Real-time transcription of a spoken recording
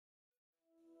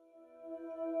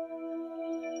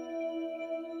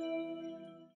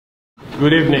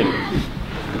Good evening.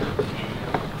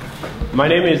 My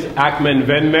name is Akman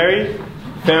Venmary,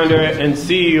 founder and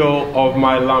CEO of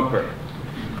MyLumper.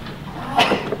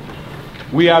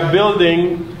 We are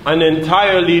building an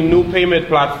entirely new payment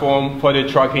platform for the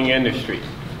trucking industry.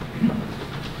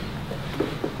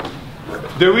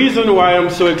 The reason why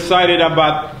I'm so excited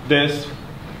about this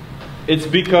is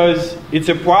because it's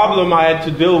a problem I had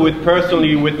to deal with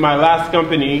personally with my last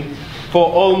company for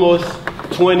almost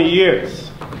 20 years.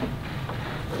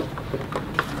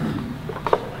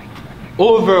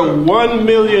 Over 1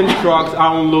 million trucks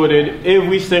are unloaded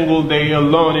every single day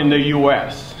alone in the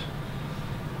US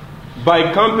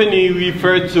by company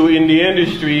referred to in the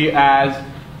industry as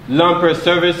lumper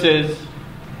services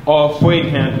or freight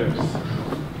handlers.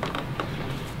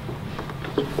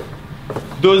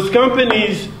 Those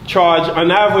companies charge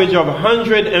an average of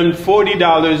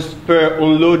 $140 per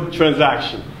unload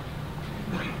transaction.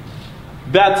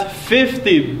 That's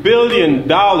 $50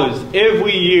 billion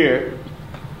every year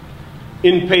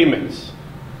in payments.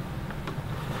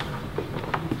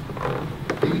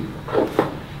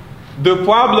 The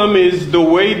problem is the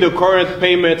way the current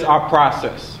payments are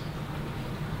processed.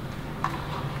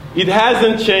 It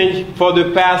hasn't changed for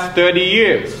the past 30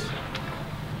 years.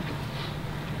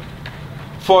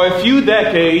 For a few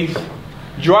decades,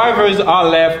 drivers are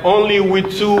left only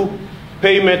with two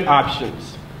payment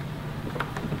options.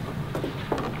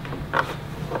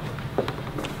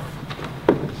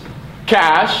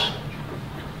 Cash,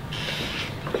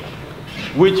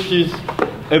 which is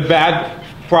a bad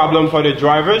problem for the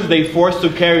drivers. They're forced to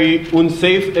carry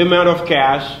unsafe amount of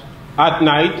cash at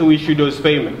night to issue those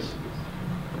payments.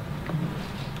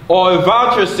 Or a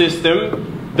voucher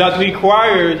system that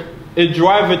requires a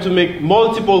driver to make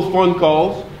multiple phone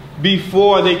calls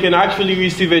before they can actually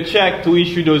receive a check to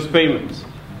issue those payments.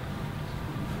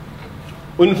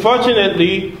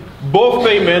 Unfortunately, both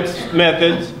payment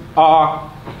methods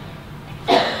are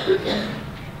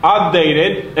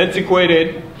outdated,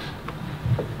 antiquated,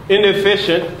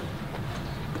 inefficient,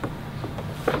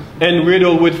 and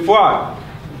riddled with fraud.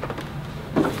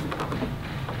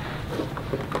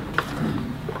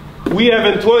 We have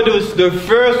introduced the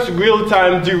first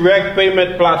real-time direct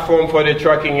payment platform for the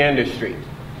trucking industry.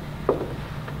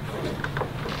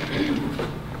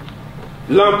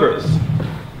 Lumpers,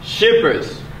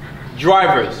 shippers,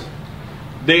 drivers,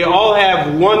 they all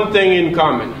have one thing in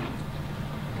common.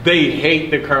 They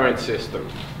hate the current system.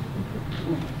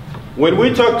 When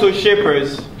we talk to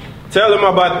shippers, tell them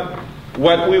about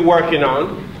what we're working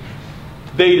on,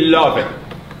 they love it.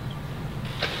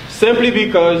 Simply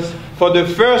because for the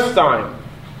first time,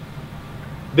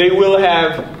 they will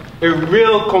have a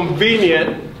real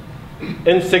convenient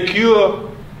and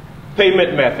secure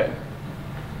payment method.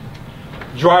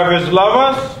 Drivers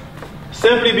love us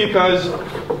simply because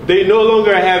they no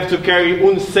longer have to carry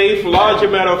unsafe large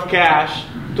amount of cash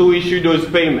to issue those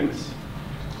payments.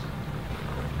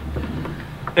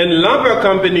 And lumber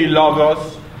company love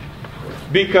us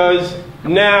because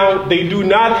now they do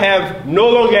not no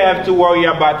longer have to worry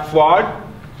about fraud,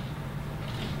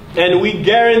 and we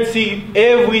guarantee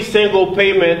every single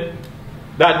payment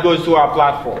that goes to our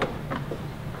platform.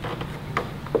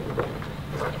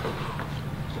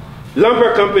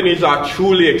 Lumber companies are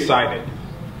truly excited.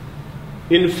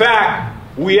 In fact,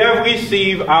 we have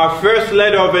received our first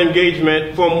letter of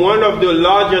engagement from one of the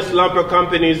largest lumber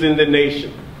companies in the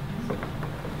nation.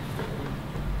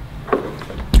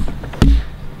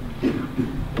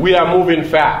 We are moving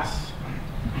fast,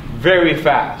 very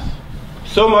fast.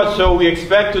 So much so we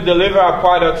expect to deliver our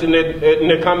products in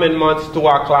the coming months to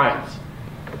our clients.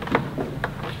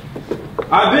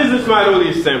 Our business model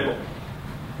is simple.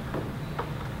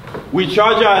 We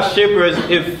charge our shippers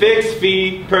a fixed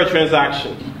fee per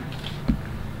transaction.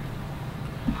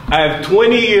 I have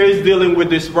 20 years dealing with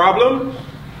this problem.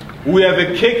 We have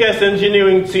a kick-ass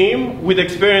engineering team with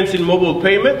experience in mobile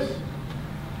payments.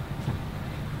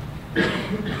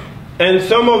 And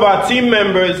some of our team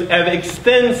members have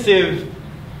extensive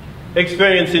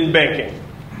experience in banking.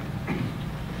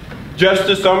 Just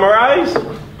to summarize,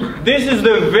 this is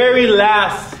the very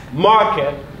last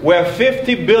market where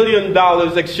 $50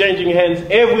 billion exchanging hands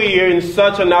every year in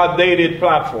such an outdated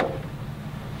platform.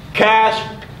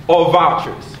 Cash or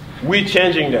vouchers. We're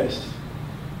changing this.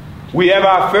 We have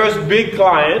our first big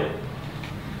client,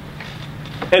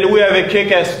 and we have a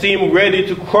kick-ass team ready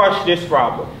to crush this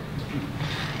problem.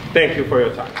 Thank you for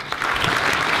your time.